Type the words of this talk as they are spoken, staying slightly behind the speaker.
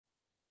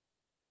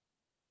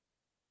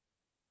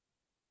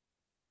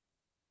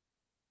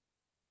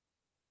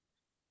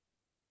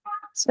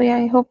So yeah,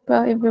 I hope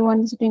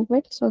everyone is doing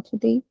well. So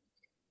today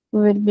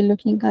we will be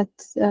looking at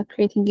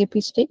creating a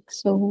pitch deck.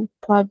 So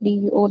probably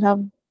you all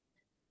have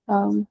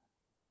um,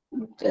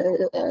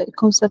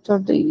 concept, or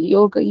the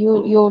yoga.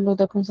 You all know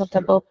the concept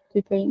about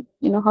preparing.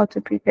 You know how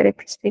to prepare a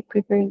pitch deck,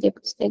 preparing a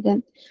pitch deck,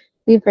 and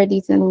we've read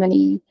it in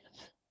many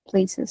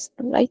places,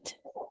 right?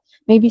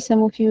 Maybe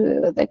some of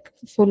you like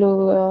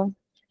follow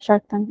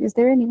Shark Tank. Is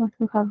there anyone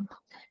who have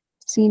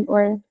seen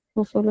or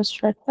who follows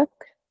Shark Tank?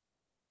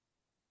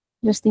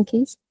 Just in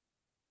case.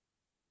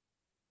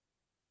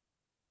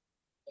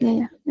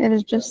 Yeah, yeah. It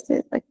is just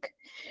like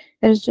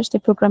it is just a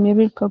program, a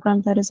real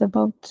program that is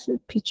about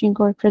pitching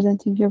or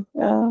presenting your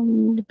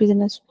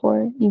business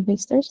for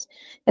investors.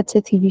 It's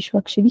a TV show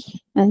actually,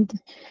 and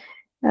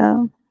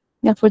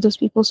yeah, for those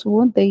people who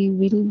want, they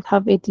will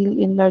have a deal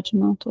in large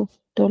amount of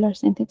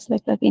dollars and things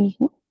like that.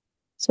 Anyhow,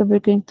 so we're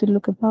going to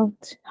look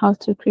about how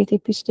to create a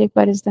pitch deck.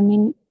 What is the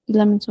main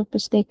elements of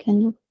pitch deck,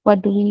 and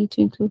what do we need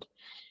to include?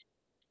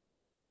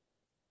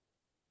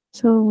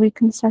 So we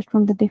can start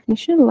from the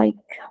definition, like.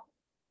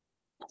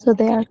 So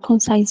they are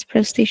concise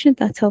presentation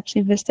that helps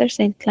investors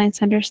and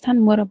clients understand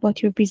more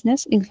about your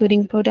business,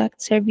 including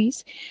product,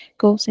 service,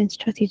 goals, and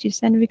strategies.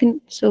 And we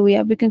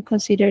can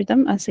consider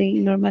them as a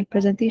normal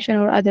presentation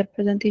or other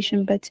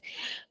presentation. But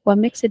what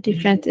makes it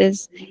different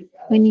is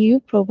when you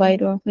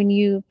provide or when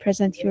you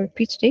present your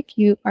pitch deck,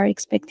 you are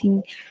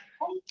expecting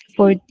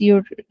for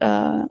your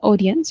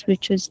audience,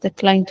 which is the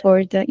client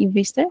or the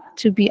investor,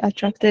 to be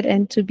attracted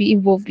and to be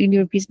involved in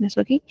your business,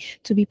 okay?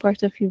 To be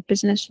part of your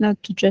business,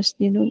 not to just,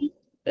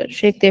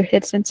 shake their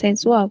heads and say,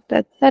 wow,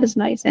 that is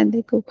nice, and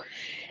they go.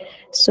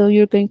 So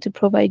you're going to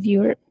provide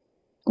your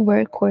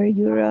work or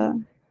your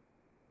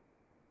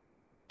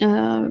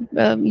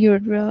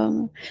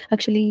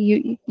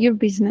actually your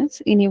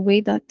business in a way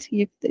that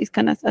it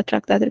can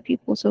attract other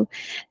people. So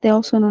they're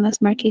also known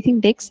as marketing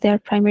decks. They are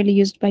primarily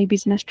used by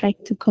business trying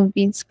to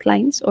convince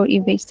clients or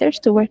investors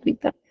to work with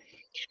them,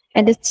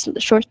 and it's a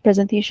short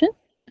presentation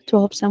to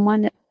help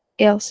someone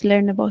else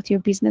learn about your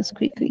business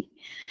quickly.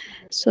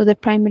 So the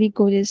primary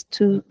goal is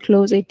to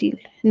close a deal,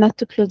 not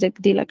to close a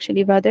deal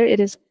actually, rather it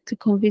is to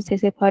convince a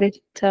separate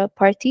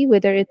party,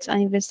 whether it's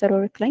an investor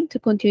or a client, to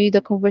continue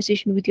the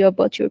conversation with you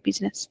about your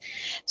business.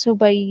 So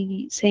by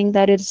saying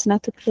that it's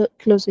not to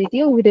close a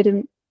deal,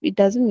 it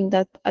doesn't mean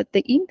that at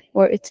the end,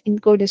 or its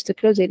end goal is to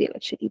close a deal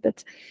actually,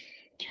 but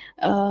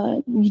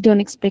you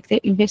don't expect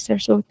the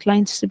investors or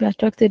clients to be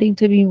attracted and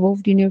to be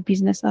involved in your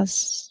business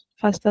as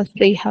fast as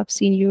they have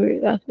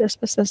seen as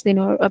fast as they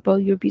know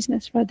about your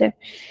business. Rather,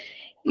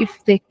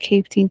 if they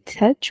kept in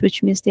touch,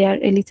 which means they are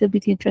a little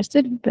bit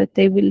interested, but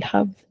you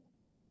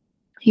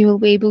will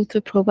be able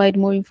to provide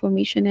more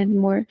information and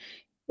more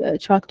to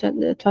attract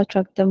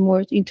them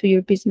more into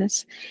your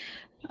business.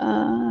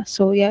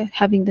 So yeah,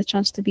 having the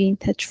chance to be in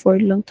touch for a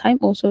long time,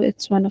 also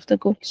it's one of the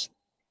goals.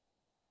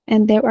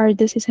 And there are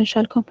these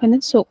essential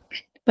components. So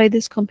by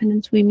these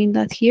components, we mean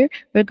that here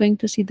we're going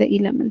to see the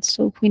elements.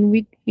 So when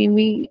we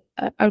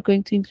are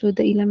going to include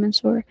the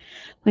elements, or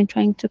when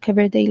trying to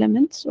cover the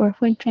elements, or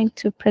when trying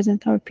to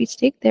present our pitch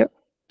deck,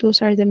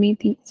 those are the main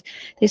things.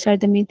 These are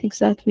the main things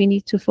that we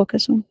need to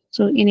focus on.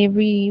 So in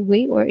every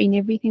way, or in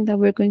everything that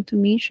we're going to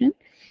mention,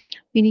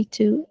 we need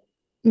to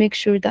make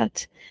sure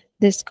that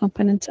these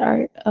components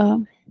are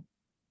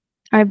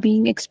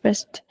being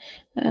expressed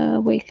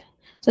well.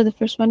 So the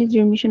first one is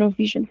your mission or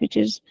vision,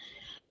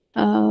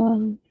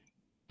 um,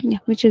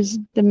 which is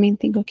the main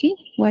thing. Okay,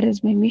 what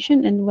is my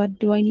mission, and what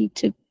do I need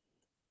to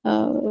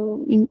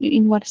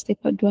in what step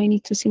do I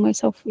need to see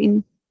myself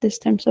in this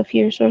terms of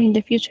years or in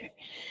the future?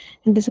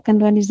 And the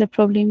second one is the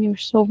problem you're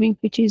solving,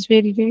 which is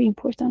very, very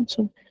important.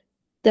 So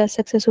the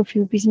success of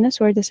your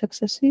business, or the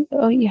success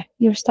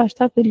your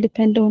startup, will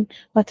depend on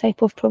what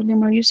type of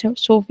problem are you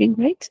solving,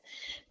 right?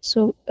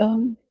 So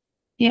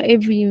yeah,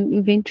 every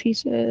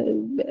inventories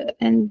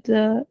and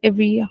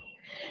every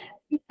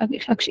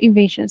actually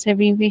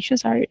every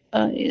inventions are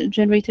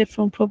generated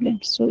from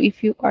problems. So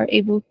if you are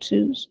able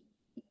to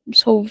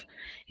solve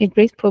a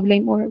great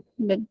problem, or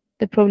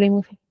the problem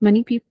of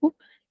many people,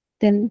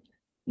 then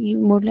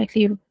more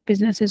likely your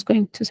business is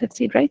going to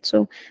succeed, right?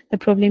 So the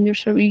problem you're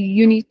solving,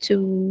 you need to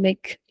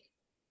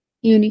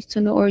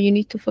know, or you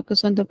need to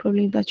focus on the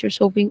problem that you're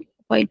solving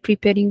while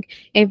preparing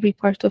every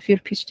part of your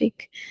pitch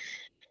deck.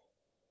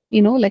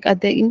 Like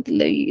at the end,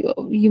 like,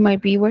 you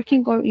might be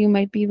working, or you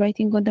might be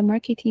writing on the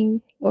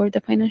marketing or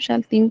the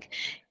financial thing.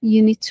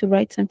 You need to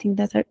write something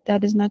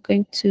that is not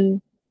going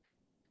to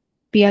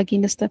be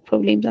against the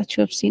problem that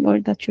you have seen or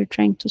that you're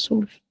trying to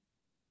solve.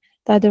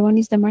 The other one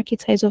is the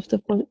market size of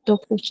the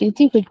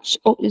opportunity, which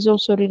is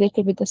also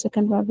related with the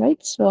second one,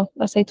 right? So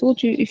as I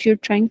told you, if your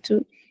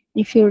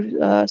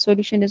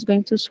solution is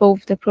going to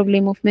solve the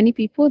problem of many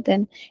people,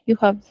 then you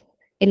have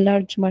a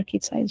large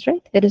market size,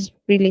 right? That is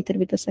related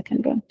with the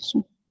second one.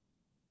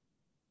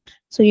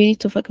 So you need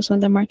to focus on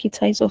the market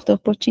size of the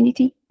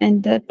opportunity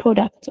and the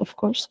product, of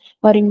course.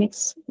 What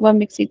makes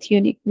it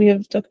unique? We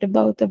have talked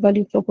about the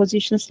value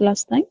propositions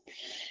last time.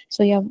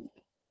 So yeah,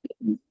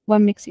 what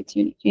makes it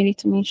unique? You need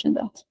to mention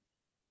that.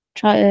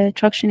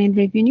 traction and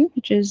revenue,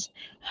 which is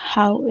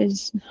how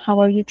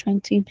are you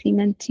trying to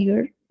implement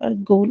your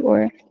goal,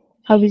 or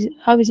how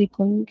is it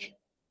going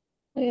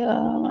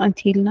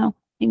until now.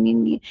 I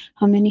mean,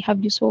 how many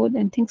have you sold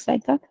and things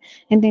like that.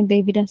 And then the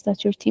evidence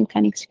that your team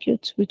can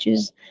execute, which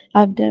is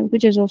I've done,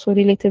 which is also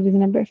related with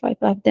number five.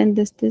 I've done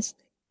this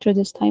through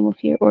this time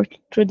of year or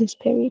through this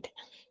period.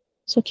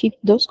 So keep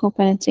those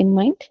components in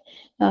mind,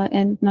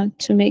 and not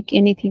to make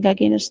anything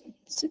against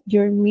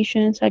your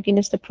missions,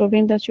 against the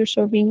problem that you're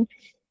solving.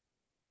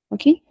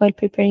 Okay, while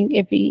preparing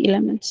every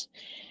element.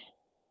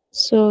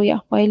 So yeah,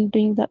 while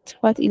doing that,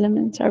 what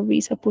elements um, are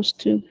we supposed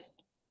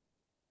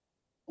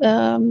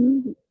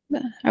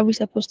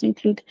to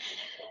include?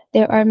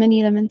 There are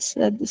many elements,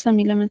 some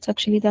elements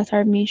actually that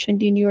are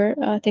mentioned in your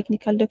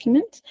technical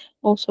documents.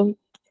 Also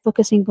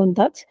focusing on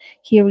that.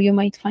 Here you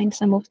might find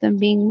some of them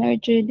being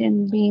merged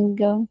and being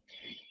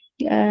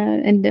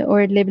and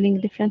or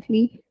labeling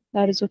differently.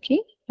 That is okay.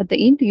 At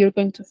the end, you're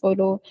going to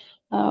follow.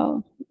 Uh,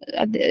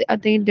 at the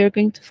end, they're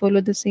going to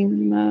follow the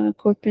same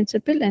core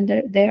principle, and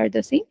they are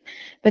the same.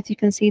 But you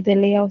can see the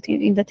layout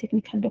in the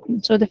technical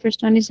document. So the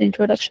first one is the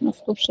introduction, of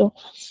course. So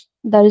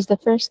that is the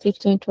first step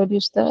to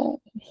introduce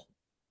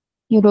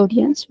your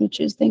audience, which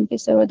is the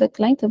investor or the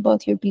client,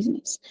 about your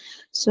business.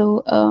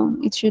 So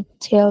it should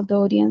tell the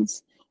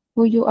audience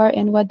who you are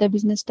and what the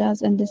business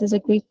does. And this is a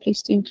great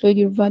place to include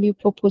your value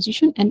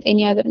proposition and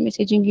any other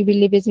messaging you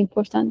believe is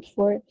important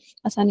for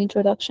as an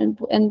introduction.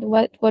 And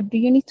what do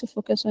you need to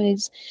focus on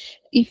is,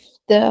 if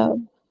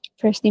the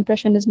first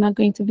impression is not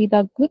going to be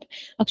that good,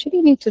 actually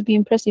you need to be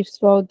impressive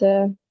throughout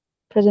the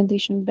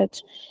presentation,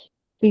 but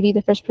really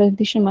the first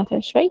presentation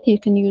matters, right? You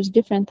can use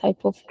different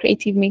type of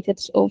creative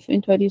methods of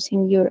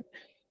introducing your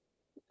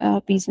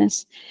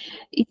business.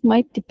 It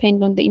might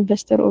depend on the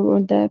investor or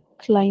on the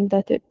client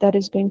that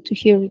is going to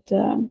hear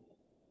the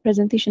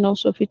presentation,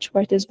 also which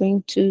part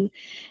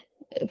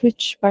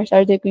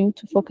are they going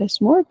to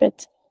focus more.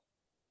 But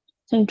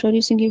so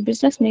introducing your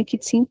business, make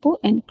it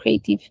simple and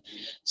creative.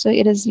 So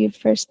it is your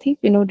first step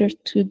in order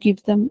to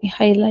give them a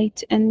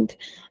highlight and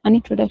an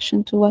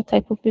introduction to what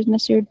type of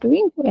business you're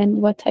doing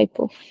and what type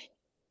of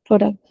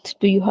product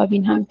do you have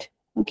in hand.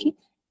 Okay.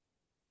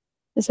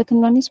 The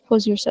second one is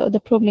pose yourself, the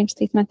problem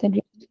statement and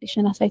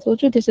recommendation. As I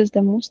told you, this is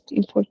the most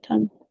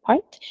important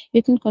part.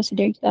 You can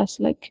consider it as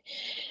like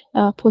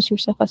pose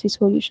yourself as a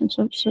solution.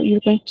 So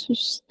you're going to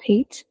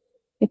state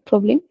a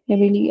problem, a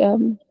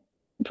really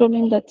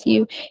problem that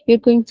you're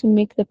going to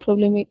make the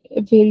problem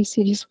a very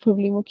serious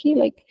problem. Okay,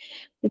 like,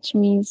 which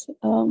means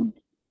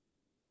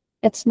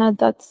it's not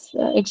that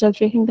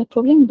exaggerating the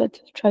problem, but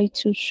try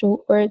to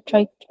show or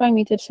try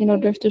methods in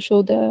order to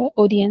show the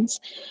audience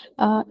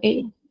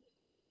a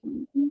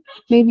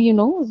maybe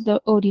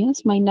the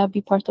audience might not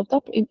be part of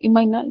that. It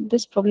might not,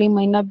 this problem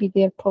might not be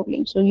their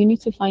problem, so you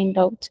need to find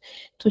out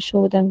to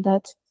show them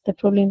that the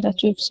problem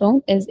that you've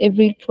solved is a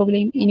real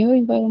problem in your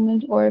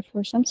environment or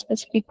for some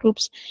specific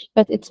groups,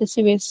 but it's a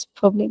serious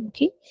problem.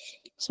 Okay,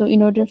 so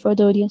in order for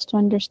the audience to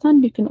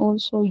understand, you can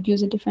also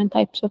use different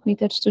types of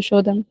methods to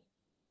show them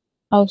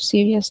how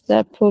serious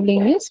the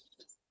problem is.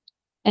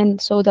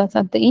 And so that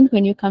at the end,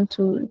 when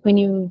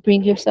you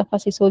bring yourself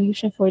as a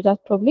solution for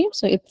that problem,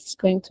 so it's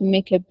going to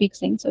make a big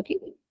sense. Okay,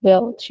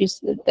 well,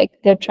 she's like,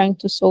 they're trying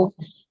to solve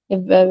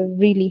a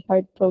really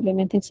hard problem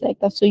and things like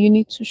that. So you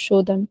need to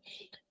show them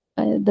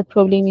the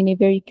problem in a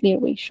very clear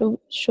way. Show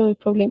a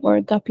problem or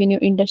a gap in your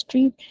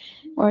industry,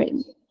 or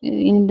in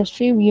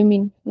industry, you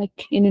mean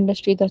like in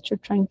industry that you're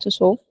trying to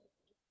solve,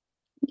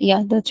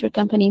 yeah, that your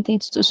company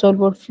intends to solve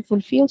or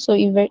fulfill. So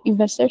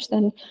investors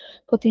and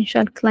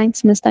potential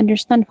clients must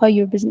understand why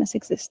your business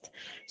exists.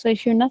 So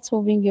if you're not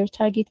solving your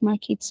target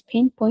market's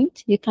pain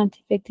point, you can't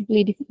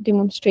effectively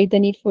demonstrate the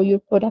need for your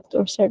product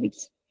or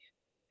service.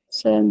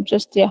 So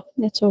just, yeah,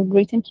 that's all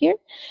written here.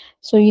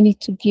 So you need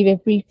to give a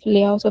brief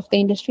layout of the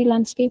industry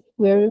landscape,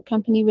 where your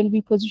company will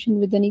be positioned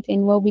within it,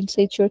 and what will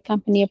set your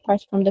company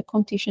apart from the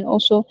competition.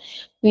 Also,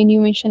 when you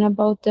mention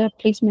about the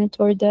placement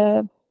or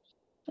the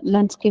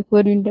landscape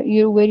where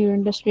your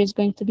industry is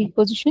going to be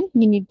positioned,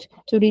 you need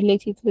to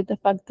relate it with the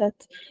fact that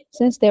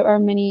since there are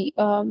many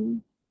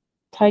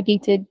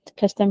targeted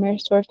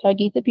customers or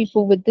targeted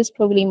people with this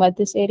problem at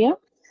this area,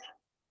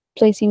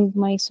 placing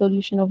my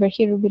solution over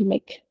here will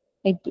make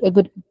a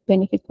good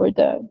benefit for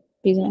the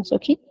business.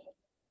 Okay,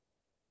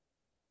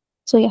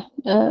 so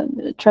yeah,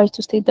 try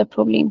to state the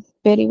problem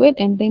very well,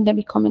 and then the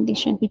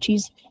recommendation, which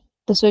is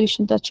the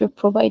solution that you're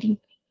providing.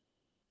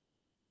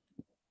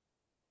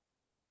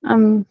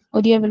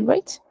 Audible,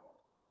 right?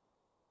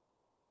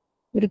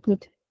 Very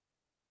good.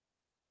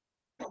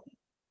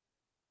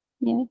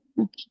 Yeah.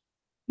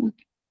 Okay.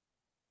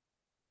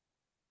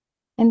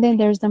 And then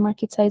there's the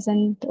market size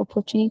and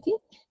opportunity.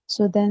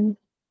 So then,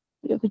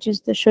 which is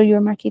to show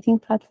your marketing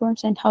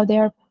platforms and how they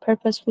are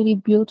purposefully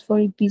built for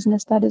a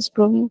business that is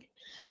growing.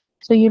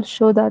 So you'll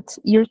show that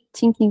you're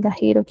thinking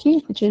ahead, okay,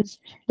 which is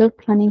they're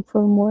planning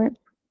for more,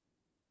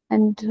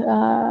 and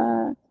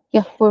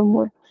yeah, for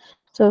more.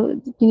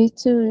 So you need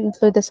to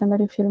include the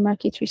summary of your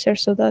market research,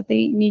 so that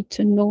they need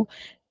to know.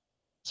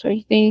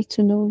 Sorry, they need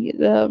to know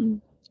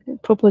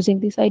proposing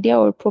this idea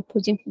or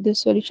proposing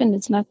this solution.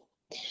 It's not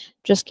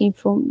just came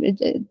from,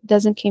 it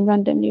doesn't came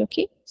randomly.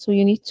 Okay, so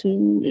you need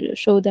to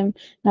show them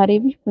not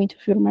every point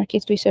of your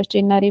market research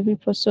and not every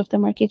process of the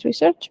market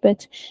research,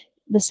 but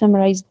the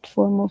summarized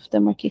form of the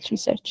market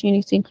research. You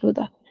need to include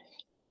that.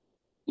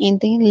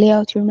 And then lay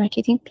out your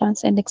marketing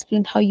plans and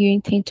explain how you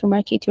intend to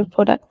market your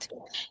product.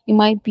 It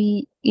might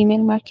be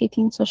email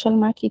marketing, social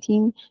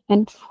marketing,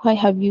 and why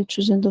have you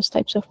chosen those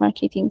types of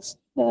marketings,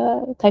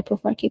 type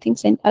of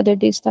marketings, and other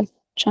digital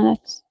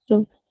channels.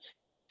 So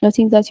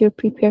noting that you're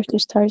prepared to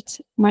start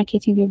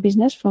marketing your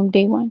business from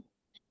day one.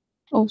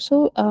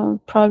 Also,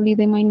 probably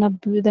they might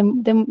not be,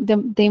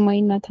 they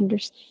might not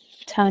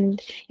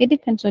understand. It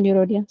depends on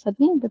your audience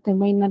again, but they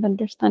might not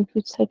understand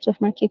which types of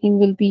marketing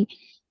will be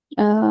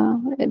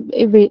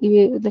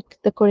the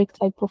correct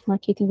type of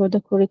marketing or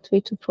the correct way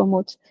to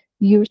promote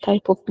your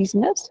type of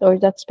business or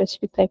that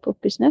specific type of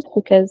business,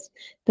 because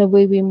the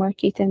way we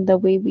market and the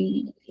way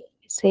we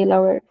sell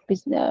our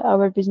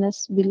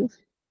business will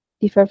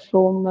differ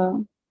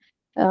from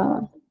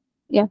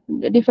yeah,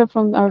 differ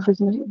from our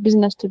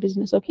business to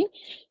business. Okay,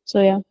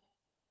 so yeah,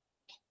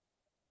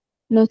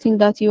 noting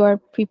that you are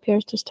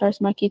prepared to start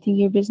marketing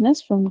your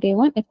business from day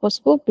one, if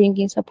possible, bring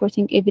in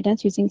supporting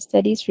evidence using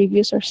studies,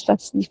 reviews, or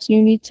statistics.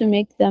 You need to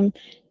make them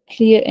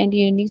clear, and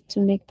you need to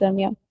make them,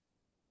 yeah,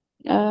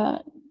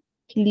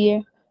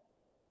 clear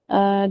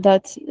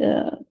that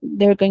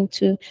they're going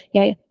to,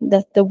 yeah,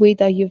 that the way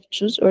that you've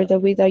choose or the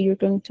way that you're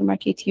going to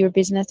market your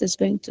business is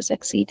going to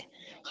succeed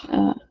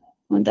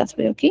on that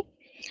way. Okay.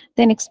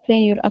 Then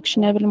explain your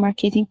actionable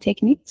marketing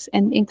techniques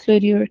and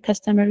include your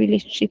customer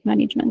relationship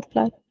management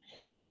plan.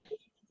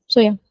 So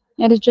yeah,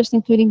 and it's just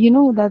including, you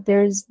know, that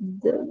there's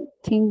the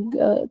thing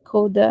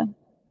called uh,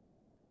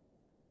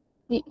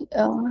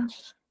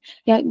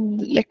 yeah,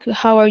 like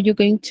how are you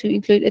going to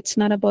include? It's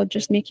not about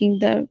just making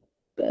the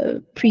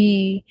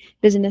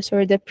pre-business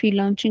or the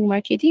pre-launching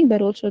marketing,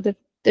 but also the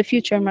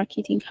future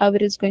marketing, how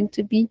it is going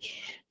to be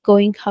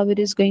going, how it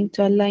is going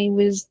to align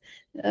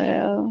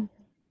uh,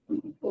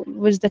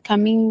 with the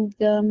coming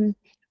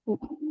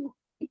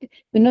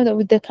we know that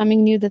with the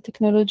coming new the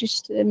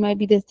technologies, might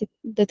be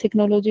the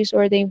technologies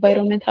or the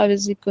environment, how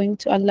is it going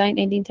to align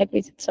and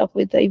integrate itself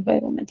with the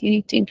environment. You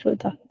need to include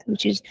that,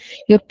 which is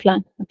your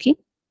plan. Okay,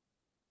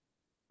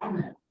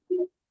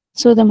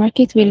 so the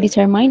market will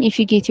determine if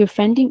you get your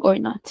funding or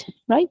not,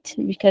 right?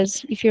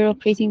 Because if you're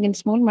operating in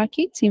small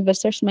markets,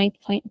 investors might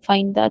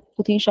find that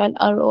potential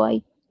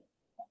ROI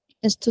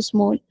is too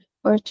small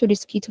or too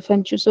risky to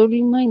fund you. So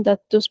remind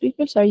that those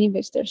people are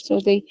investors,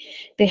 so they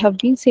have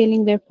been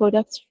selling their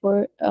products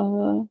for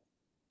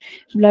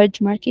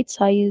large market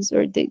size,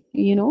 or they,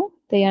 you know,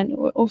 they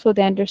also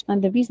they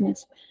understand the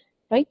business,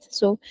 right?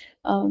 So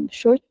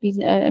short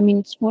business, I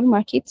mean small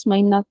markets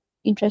might not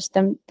interest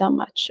them that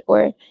much,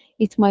 or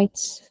it might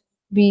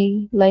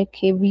be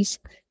like a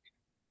risk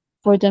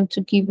for them to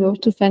give or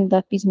to fund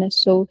that business.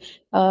 So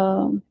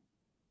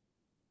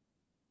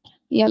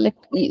yeah, like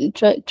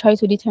try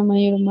to determine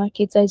your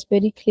market size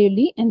very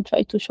clearly and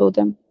try to show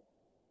them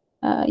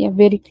yeah,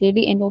 very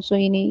clearly, and also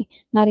in a,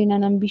 not in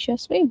an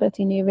ambitious way, but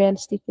in a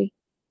realistic way.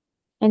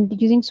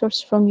 And using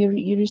source from your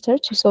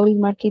research, you saw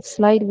market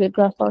slide will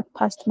graph out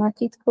past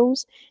market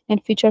growth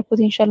and future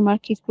potential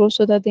market growth,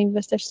 so that the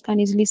investors can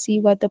easily see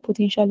what the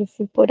potential of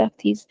your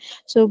product is.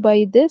 So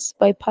by this,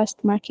 by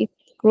past market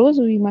growth,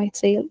 we might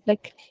say,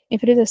 like,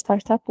 if it is a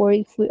startup, or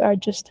if we are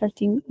just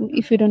starting,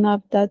 if we don't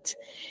have that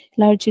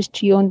large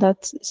history on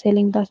that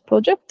selling that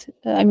product,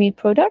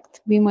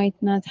 we might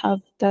not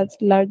have that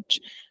large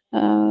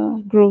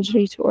growth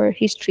rate or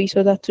history,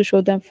 so that to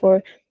show them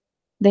for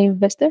the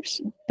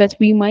investors. But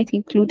we might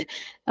include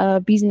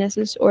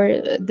businesses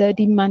or the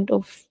demand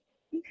of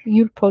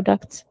your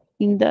product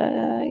in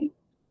the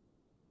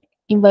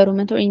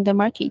environment or in the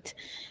market,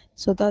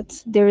 so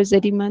that there is a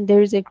demand,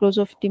 there is a growth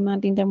of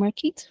demand in the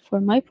market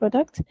for my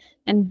product,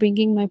 and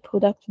bringing my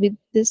product with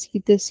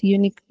this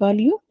unique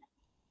value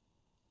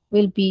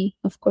will be,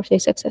 of course, a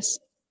success.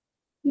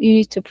 You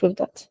need to prove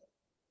that.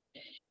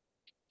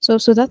 So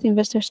that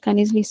investors can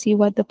easily see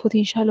what the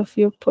potential of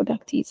your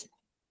product is.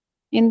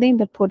 And then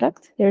the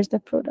product, there's the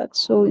product.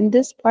 So in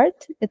this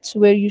part, it's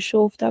where you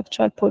show off the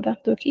actual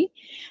product. Okay,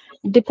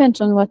 it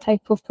depends on what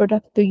type of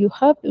product do you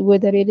have,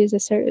 whether it is a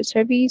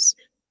service,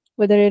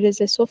 whether it is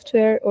a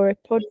software or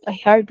a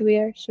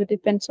hardware. So it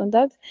depends on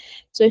that.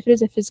 So if it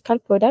is a physical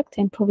product,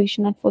 and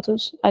professional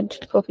photos, add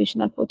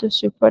professional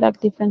photos, your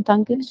product different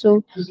angles.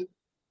 So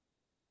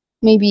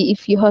maybe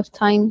if you have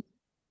time,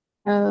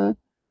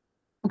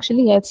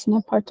 actually, yeah, it's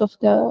not part of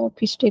the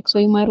pitch deck, so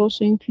you might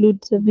also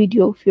include the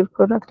video of your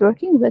product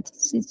working, but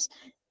it's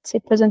a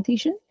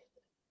presentation.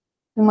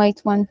 You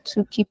might want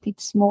to keep it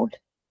small,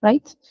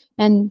 right?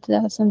 And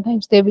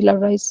sometimes there will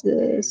arise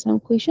some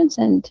questions,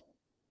 and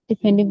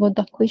depending on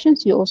the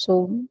questions, you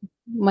also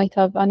might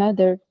have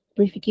another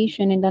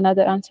verification and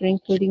another answer,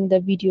 including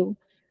the video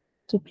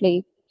to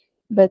play.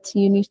 But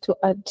you need to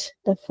add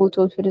the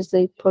photo if it is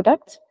a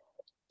product.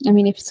 I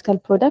mean, a physical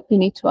product, you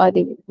need to add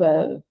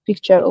a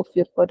picture of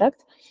your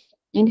product.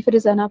 And if it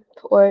is an app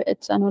or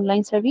it's an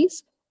online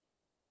service,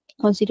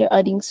 consider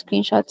adding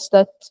screenshots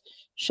that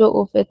show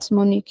off its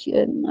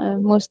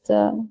most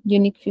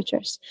unique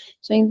features.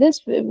 So in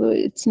this,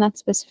 it's not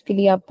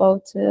specifically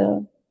about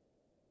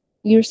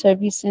your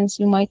service, since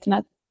you might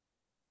not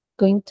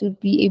going to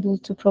be able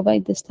to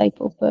provide this type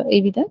of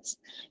evidence,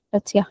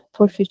 but yeah,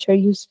 for future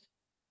use.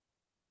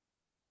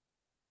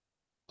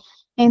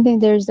 And then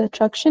there's the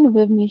attraction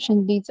we've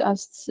mentioned leads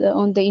us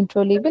on the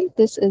intro level.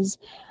 This is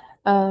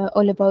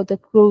all about the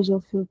growth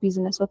of your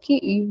business.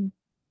 Okay,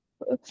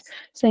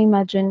 so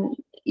imagine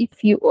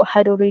if you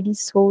had already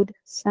sold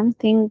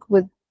something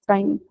with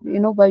trying,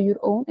 by your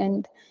own,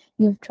 and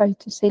you've tried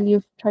to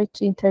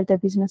enter the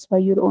business by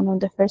your own on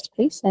the first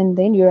place, and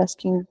then you're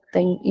asking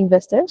the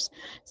investors,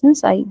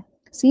 since I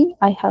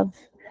have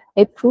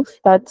a proof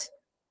that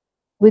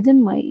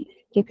within my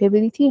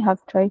capability have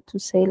tried to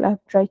sell,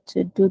 I've tried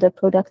to do the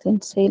product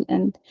and sale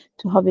and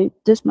to have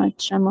this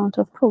much amount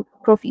of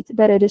profit,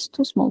 but it is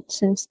too small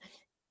since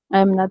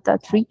I'm not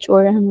that rich,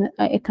 or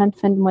I can't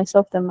fund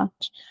myself that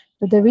much.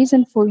 But the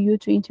reason for you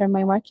to enter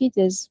my market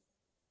is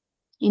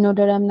in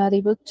order I'm not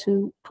able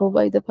to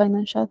provide the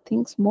financial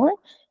things more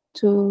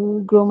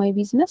to grow my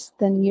business,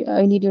 then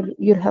I need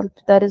your help.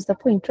 That is the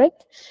point, right?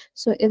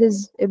 So it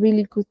is a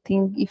really good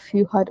thing if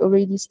you had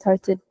already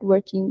started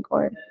working,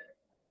 or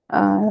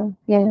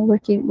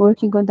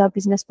working on that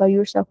business by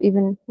yourself,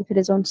 even if it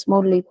is on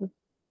small level.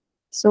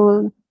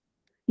 So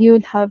you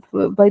will have,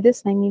 by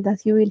this I mean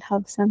that you will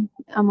have some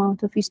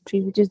amount of history,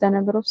 which is the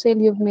number of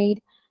sales you've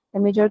made, the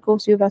major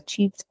goals you've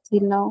achieved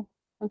till now.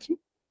 Okay,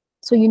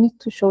 so you need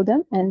to show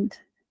them. And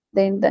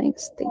then the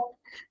next thing,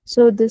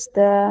 so this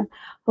the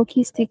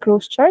hockey stick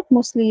growth chart.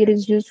 Mostly it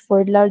is used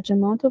for large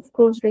amount of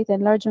growth rate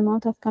and large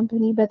amount of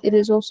company, but it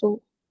is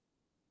also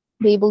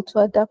be able to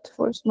adapt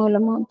for small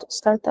amount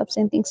startups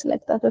and things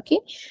like that. Okay,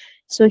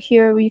 so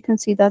here we can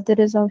see that there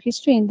is our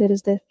history and there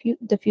is the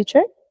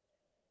future,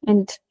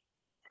 and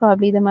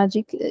probably the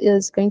magic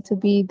is going to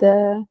be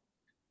the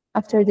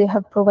after they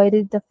have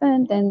provided the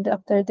fund, and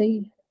after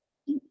they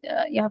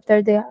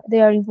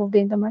are involved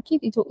in the market.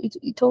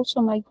 It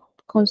also might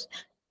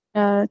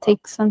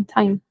take some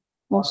time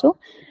also,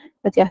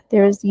 but yeah,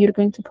 you're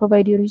going to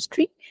provide your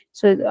history.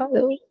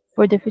 So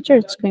for the future,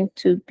 it's going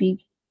to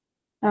be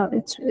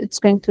it's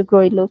going to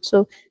grow a lot.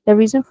 So the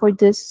reason for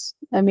this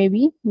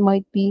maybe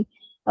might be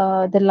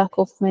the lack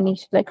of money,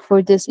 like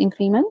for this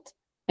increment.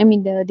 I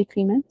mean the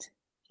decrement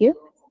here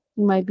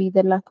might be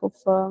the lack of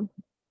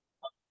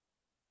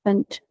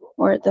fund,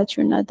 or that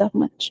you're not that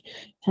much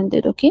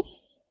funded. Okay,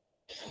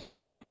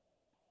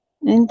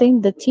 and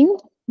then the team,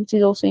 which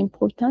is also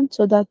important,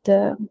 so that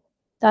the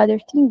other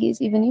thing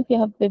is, even if you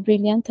have a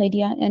brilliant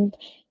idea and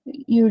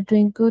you're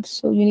doing good,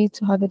 so you need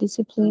to have a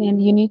discipline,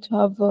 and you need to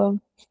have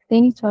they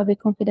need to have a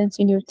confidence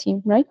in your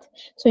team, right?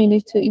 So you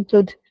need to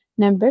include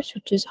numbers,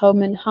 which is how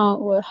many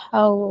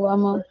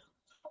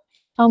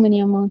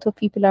amount of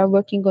people are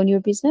working on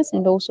your business,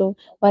 and also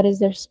what is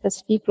their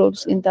specific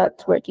roles in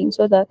that working,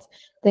 so that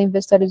the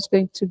investor is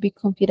going to be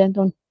confident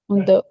on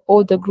the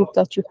all the group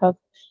that you have,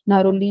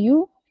 not only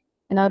you,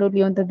 and not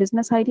only on the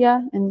business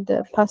idea and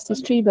the past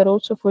history, but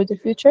also for the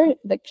future,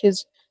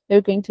 because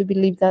they're going to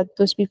believe that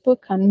those people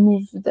can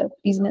move the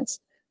business.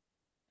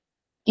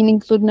 In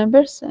include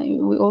numbers,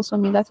 we also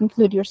mean that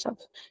include yourself,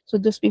 so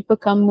those people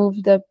can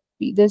move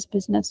this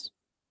business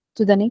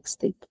to the next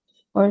step,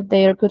 or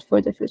they are good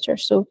for the future.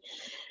 So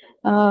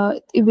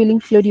it will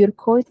include your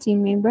core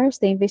team members.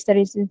 The investor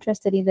is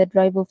interested in the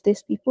drive of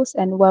these people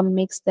and what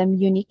makes them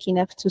unique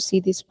enough to see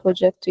this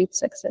project to its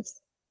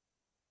success.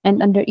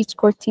 And under each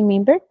core team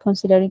member,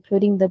 consider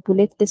including the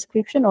bullet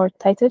description or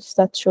titles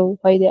that show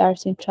why they are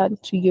central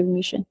to your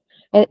mission.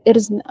 It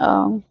is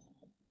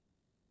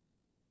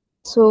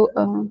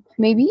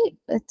maybe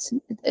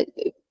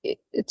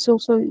it's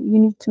also you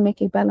need to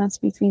make a balance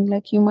between,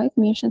 like, you might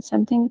mention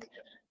something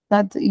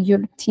that your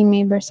team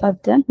members have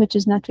done, which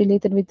is not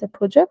related with the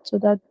project, so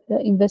that the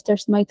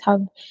investors might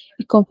have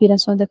a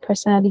confidence on the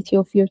personality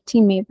of your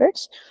team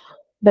members.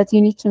 But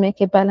you need to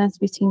make a balance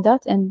between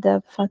that and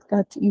the fact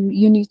that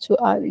you need to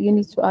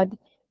add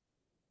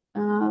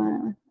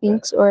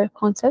things or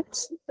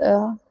concepts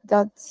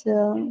that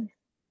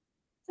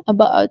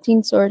about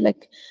things, or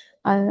like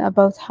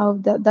about how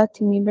that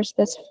team member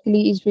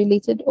specifically is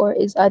related, or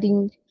is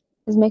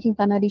making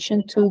an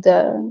addition to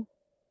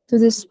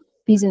this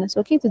business,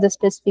 okay, to the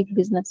specific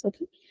business.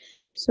 Okay,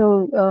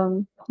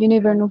 so you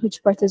never know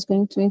which part is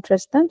going to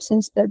interest them,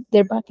 since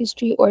their back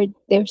history or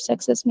their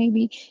success,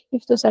 maybe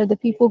if those are the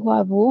people who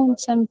have won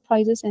some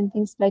prizes and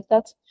things like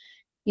that,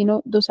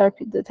 those are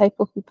the type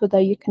of people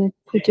that you can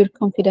put your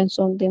confidence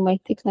on. They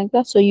might think like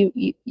that, so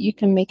you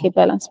can make a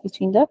balance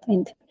between that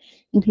and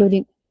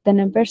including the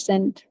numbers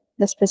and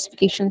the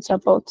specifications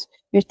about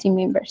your team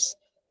members.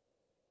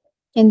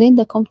 And then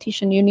the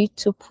competition, you need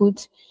to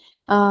put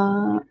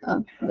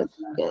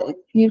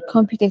your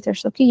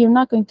competitors. Okay, you're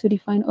not going to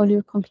define all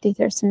your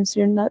competitors, since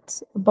you're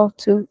not about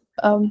to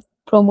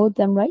promote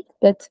them, right?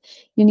 But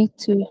you need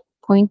to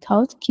point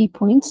out key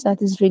points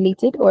that is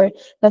related, or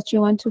that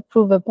you want to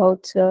prove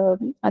about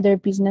other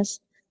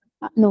business,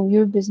 no,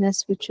 your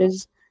business, which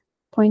is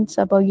points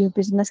about your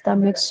business that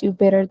makes you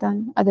better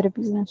than other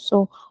business.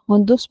 So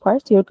on those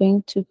parts, you're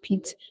going to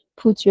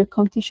put your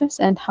competitions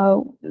and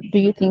how do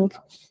you think,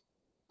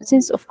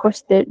 since of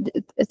course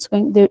it's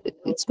going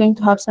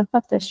to have some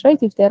factors,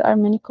 right? If there are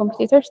many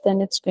competitors,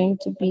 then it's going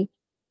to be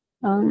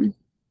um,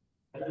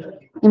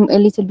 a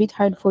little bit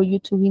hard for you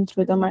to win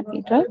through the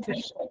market, right?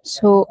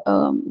 So,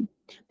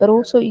 but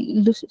also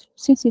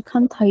since you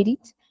can't hide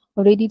it,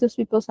 already those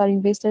people are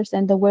investors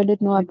and the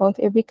world know about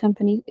every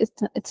company.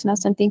 It's not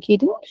something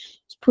hidden.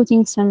 It's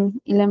putting some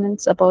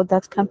elements about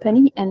that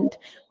company and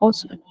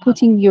also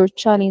putting your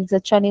challenge, the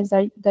challenge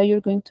that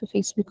you're going to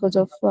face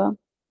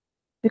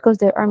because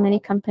there are many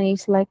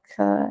companies like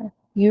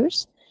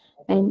yours,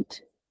 and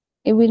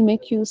it will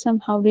make you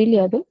somehow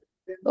reliable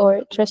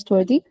or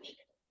trustworthy,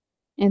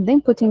 and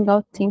then putting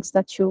out things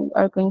that you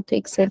are going to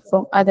excel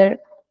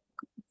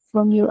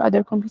from your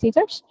other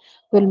competitors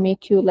will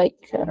make you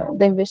like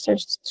the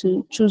investors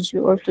to choose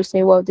you or to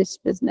say, wow, this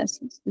business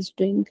is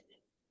doing,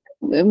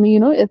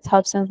 it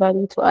has some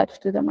value to add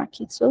to the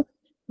market. So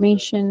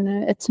mention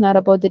it's not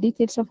about the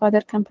details of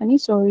other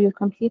companies or your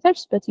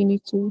competitors, but you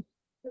need to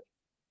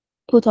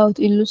put out,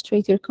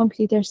 illustrate your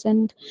competitors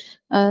and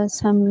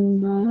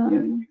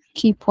some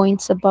key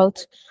points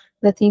about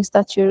the things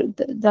that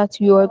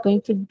you are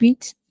going to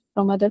beat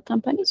from other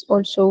companies.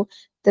 Also,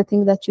 the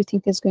thing that you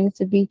think is going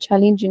to be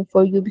challenging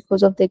for you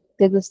because of the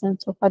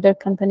existence of other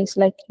companies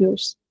like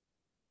yours.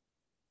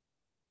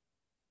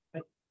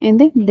 And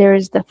then there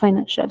is the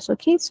financials.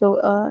 Okay, so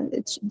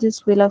it's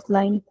this will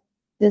outline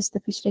this the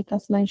pitch deck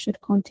outline should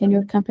contain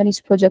your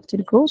company's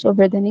projected growth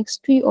over the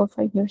next 3 or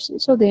 5 years.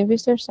 So the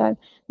investors are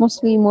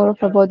mostly more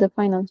of about the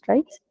finance,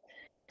 right?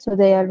 So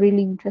they are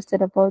really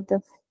interested about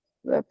the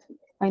uh,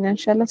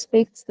 financial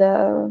aspects,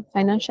 the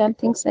financial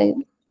things.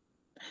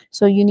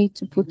 So you need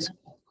to put.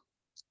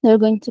 They're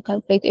going to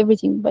calculate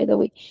everything. By the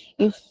way,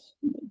 if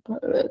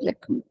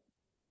like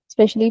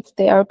especially if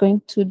they are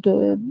going to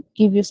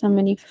give you so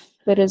many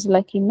figures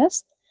like in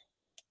this,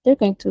 they're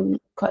going to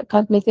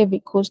calculate every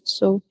cost.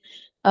 So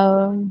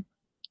then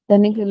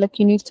like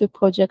you need to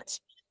project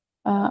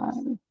uh,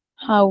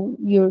 how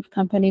your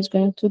company is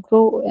going to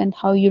grow and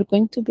how you're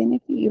going to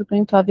benefit. You're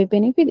going to have a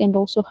benefit, and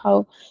also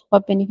how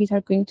what benefits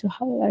are going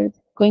to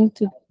going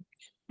to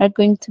are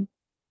going to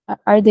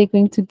are they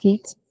going to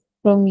get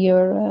from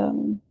your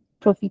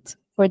profit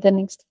for the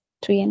next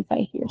 3 and 5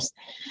 years.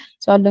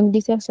 So along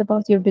details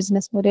about your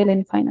business model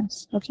and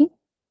finance. Okay.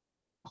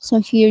 So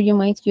here you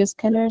might use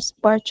colors,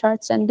 bar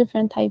charts, and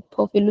different type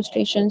of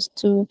illustrations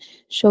to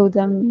show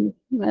them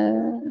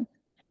to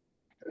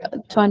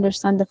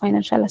understand the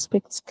financial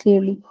aspects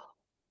clearly.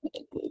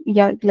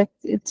 Yeah, like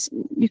it's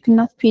you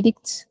cannot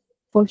predict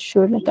for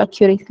sure, like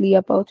accurately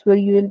about where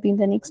you will be in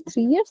the next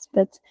 3 years,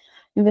 but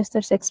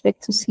investors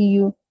expect to see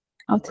you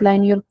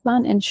outline your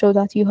plan and show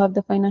that you have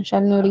the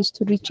financial knowledge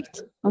to reach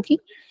it. Okay.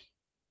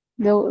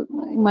 Though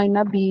you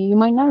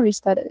might not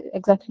reach that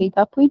exactly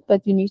that point,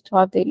 but you need to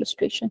have the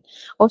illustration.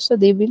 Also,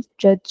 they will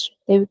judge.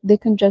 They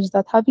can judge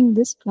that having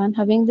this plan,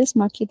 having this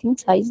marketing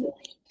size,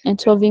 and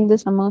solving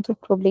this amount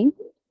of problem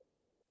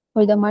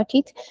for the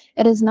market,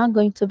 it is not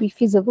going to be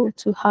feasible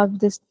to have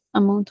this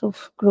amount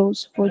of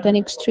growth for the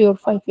next 3 or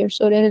 5 years.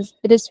 So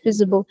it is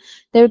feasible.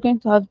 They're going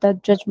to have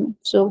that judgment.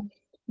 So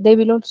they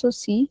will also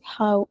see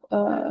how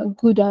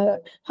good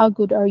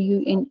are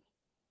you in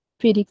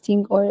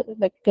predicting or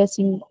like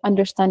guessing,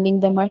 understanding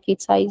the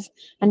market size,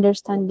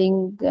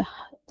 understanding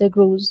the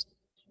growth.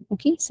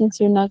 Okay, since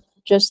you're not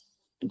just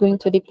going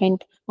to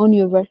depend on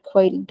your work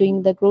while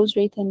doing the growth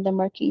rate and the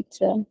market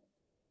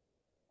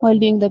while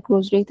doing the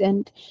growth rate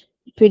and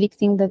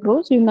predicting the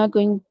growth, you're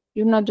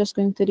not just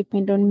going to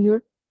depend on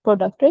your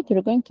product, right?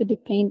 You're going to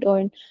depend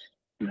on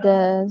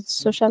the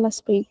social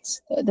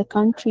aspects, the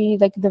country,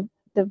 like the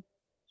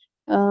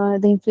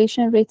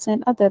inflation rates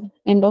and other,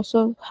 and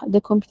also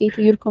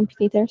your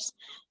competitors.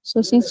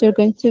 So since you're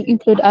going to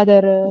include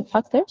other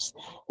factors,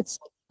 it's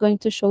going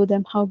to show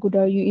them how good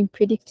are you in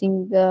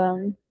predicting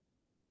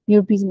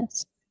your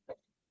business.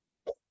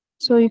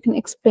 So you can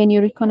explain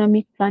your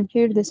economic plan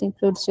here. This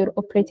includes your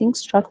operating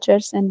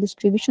structures and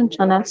distribution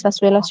channels,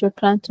 as well as your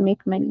plan to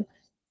make money.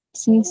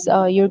 Since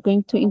you're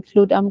going to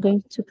include, I'm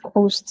going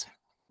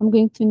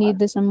to need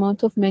this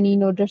amount of money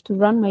in order to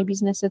run my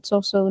business. It's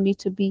also need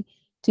to be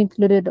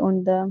included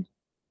on the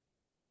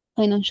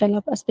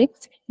financial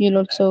aspects. You'll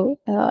also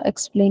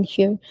explain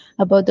here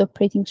about the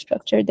operating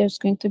structure. There's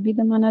going to be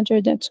the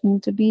manager, that's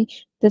going to be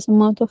this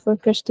amount of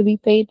workers to be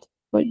paid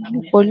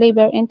for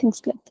labor and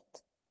things like that.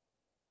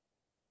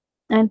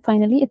 And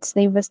finally, it's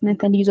the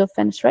investment and use of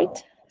funds,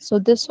 right? So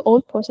this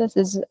whole process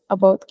is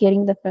about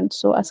getting the fund.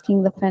 So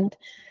asking the fund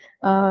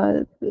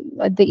uh,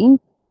 at the end.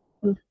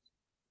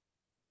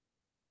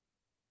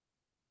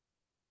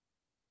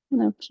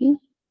 Okay.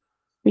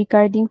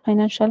 Regarding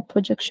financial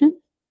projection,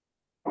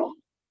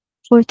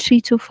 for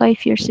 3 to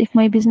 5 years, if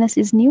my business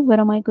is new, where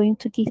am I going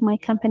to get my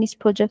company's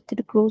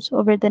projected growth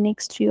over the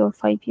next 3 or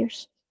 5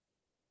 years?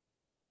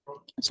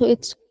 So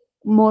it's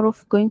more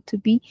of going to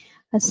be,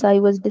 as I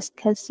was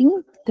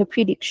discussing, the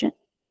prediction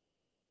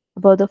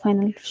about the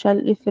financial.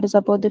 If it is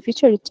about the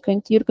future,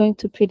 you're going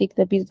to predict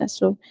the business.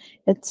 So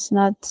it's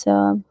not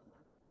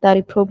that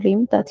a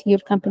problem that your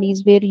company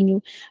is very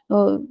new.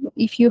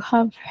 If you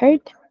have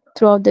heard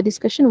throughout the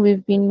discussion,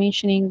 we've been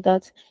mentioning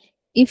that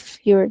if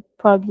you're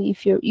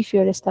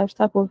a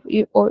startup,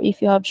 or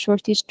if you have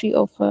short history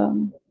of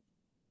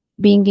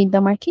being in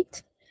the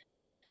market,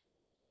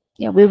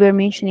 yeah, we were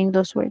mentioning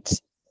those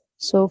words.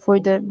 So for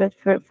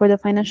the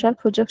financial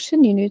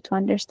projection, you need to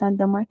understand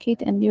the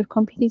market and your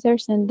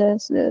competitors and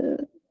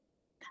the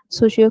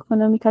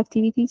socioeconomic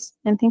activities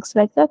and things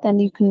like that,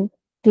 and you can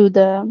do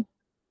the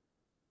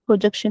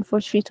projection for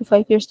 3 to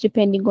 5 years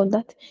depending on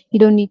that. You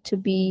don't need to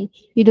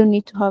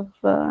have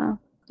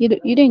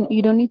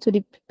you don't need to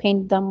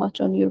depend that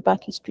much on your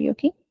back history.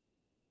 Okay,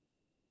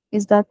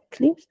 is that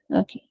clear?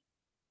 Okay.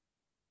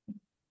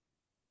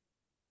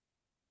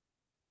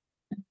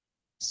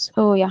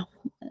 So yeah,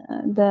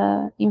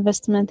 the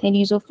investment and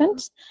use of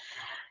funds.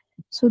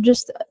 So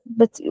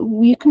but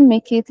you can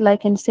make it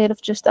like, instead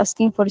of just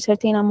asking for a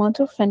certain amount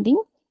of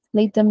funding,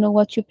 let them know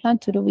what you plan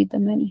to do with the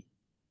money.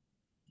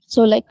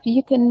 So like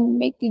you can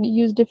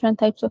use different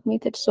types of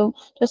methods. So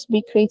just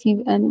be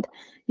creative, and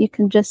you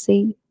can just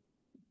say,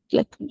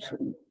 like,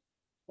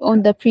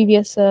 on the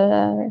previous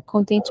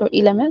contents or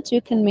elements, you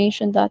can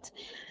mention that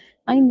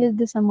I need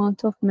this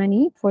amount of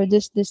money for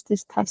this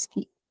task.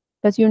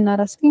 But you're not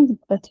asking,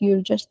 but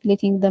you're just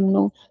letting them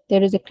know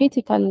there is a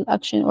critical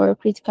action or a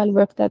critical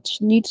work that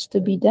needs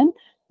to be done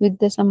with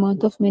this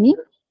amount of money.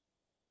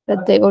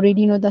 But they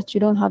already know that you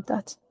don't have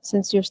that,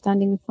 since you're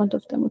standing in front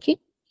of them. Okay.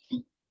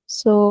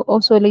 So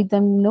also let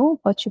them know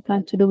what you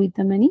plan to do with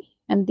the money,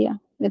 and yeah,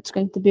 it's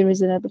going to be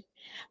reasonable.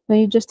 When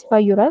you justify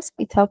your ask,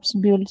 it helps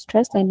build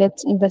trust and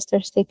lets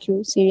investors take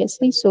you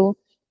seriously. So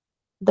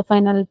the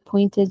final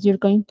point is, you're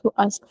going to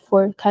ask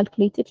for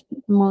calculated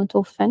amount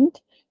of fund,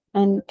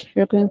 and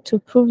you're going to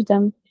prove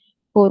them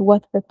for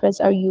what purpose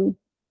are you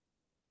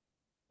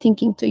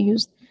thinking to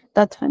use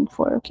that fund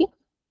for. Okay.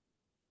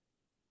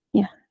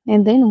 Yeah.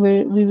 And then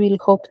we will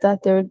hope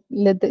that you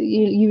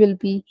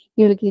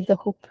will get the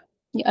hope.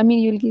 I mean,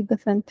 you'll get the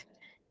fund.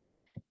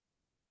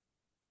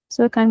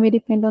 So can we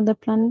depend on the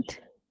planned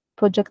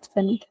project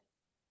fund?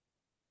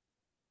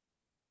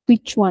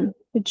 Which one?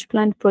 Which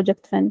planned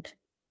project fund?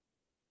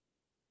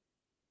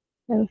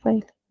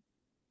 File.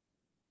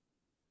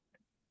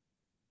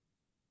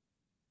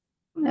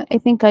 I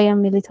think I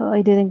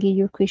didn't get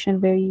your question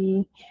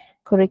very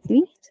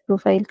correctly.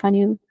 Profile, can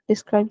you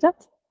describe that?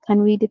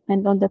 Can we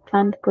depend on the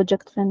planned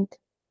project fund?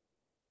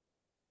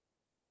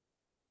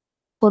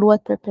 For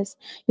what purpose?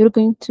 You're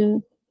going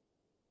to,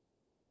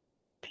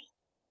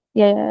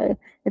 yeah,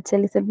 it's a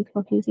little bit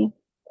confusing.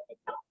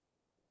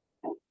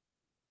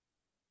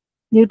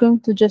 You're going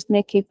to just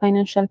make a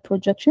financial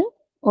projection,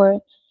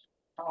 or,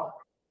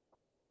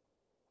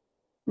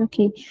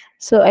 okay.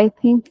 So I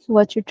think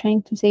what you're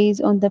trying to say is,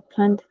 on the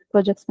planned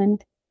project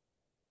fund,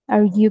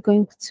 are you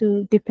going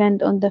to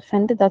depend on the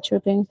fund that you're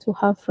going to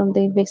have from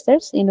the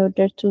investors in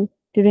order to,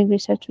 during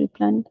research, we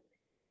plan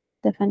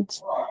the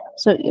funds?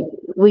 So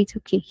wait,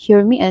 okay,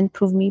 hear me and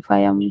prove me if I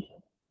am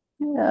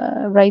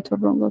right or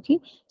wrong. Okay,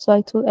 so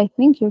I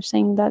think you're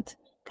saying that,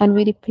 can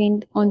we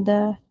depend on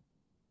the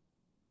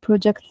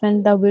project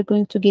fund that we're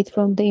going to get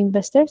from the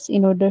investors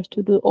in order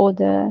to do all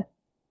the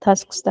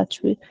tasks that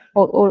we,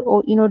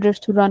 or in order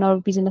to run our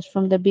business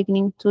from the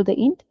beginning to the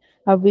end?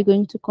 Are we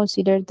going to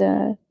consider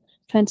the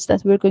funds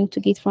that we're going to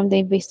get from the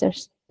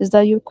investors? Is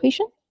that your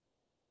question?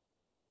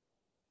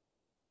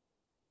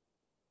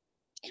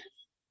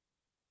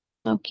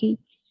 Okay.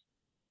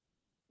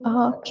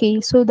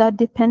 Okay, so that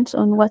depends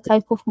on what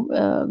type of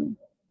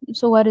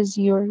so what is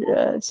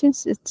your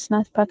since it's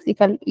not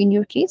practical in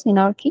your case, in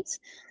our case,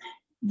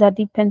 that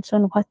depends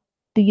on what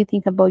do you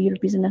think about your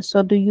business.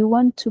 So do you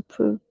want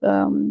to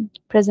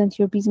present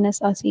your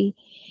business as a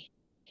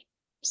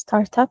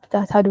startup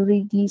that had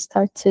already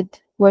started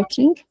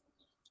working,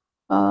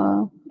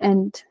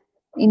 and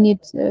it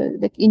needs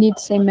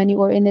a money,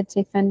 or it needs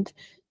a fund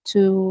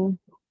to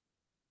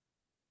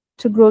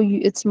grow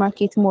its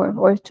market more,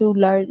 or to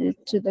large,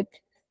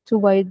 to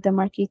wide the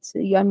market,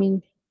 I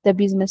mean the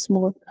business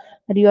more?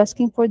 Are you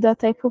asking for that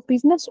type of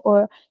business,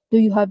 or do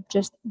you have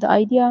just the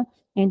idea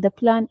and the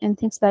plan and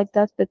things like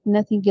that, but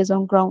nothing is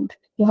on ground?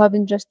 You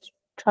haven't just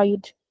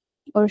tried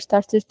or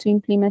started to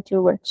implement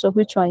your work. So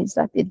which one is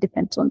that? It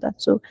depends on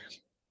that. So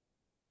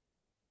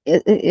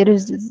it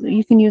is,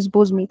 you can use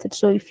both methods.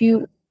 So if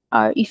you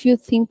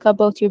think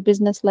about your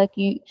business like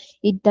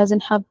it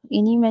doesn't have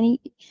any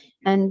money,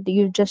 and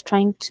you're just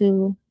trying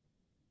to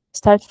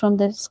start from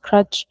the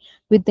scratch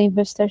with the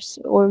investors,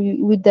 or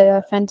with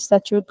the funds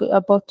that you're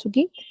about to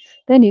get,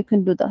 then you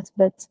can do that.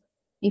 But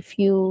if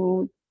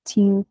you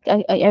think,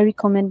 I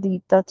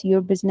recommend that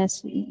your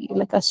business,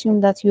 like, assume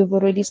that you've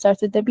already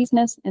started the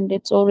business and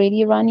it's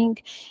already running,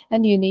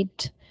 and you need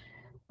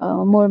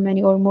more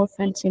money or more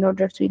funds in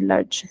order to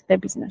enlarge the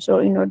business,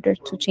 or in order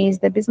to change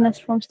the business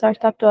from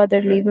startup to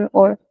other level,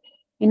 or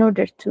in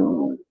order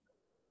to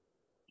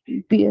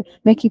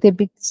make it a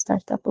big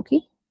startup.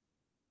 Okay.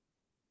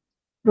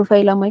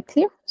 Profile, am I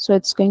clear? So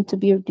it's going to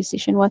be your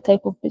decision. What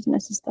type of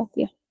business is that?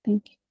 Yeah,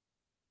 thank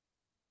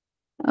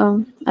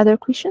you. Other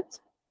questions?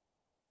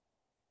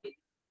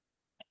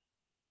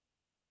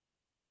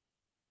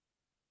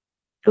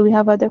 Do we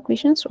have other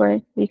questions,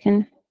 or we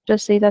can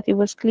just say that it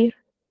was clear?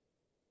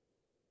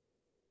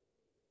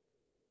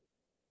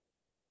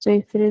 So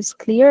if it is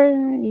clear,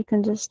 you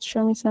can just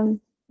show me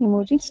some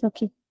emojis.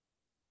 Okay.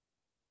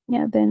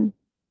 Yeah, then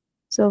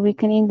so we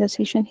can end the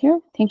session here.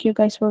 Thank you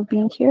guys for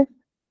being here.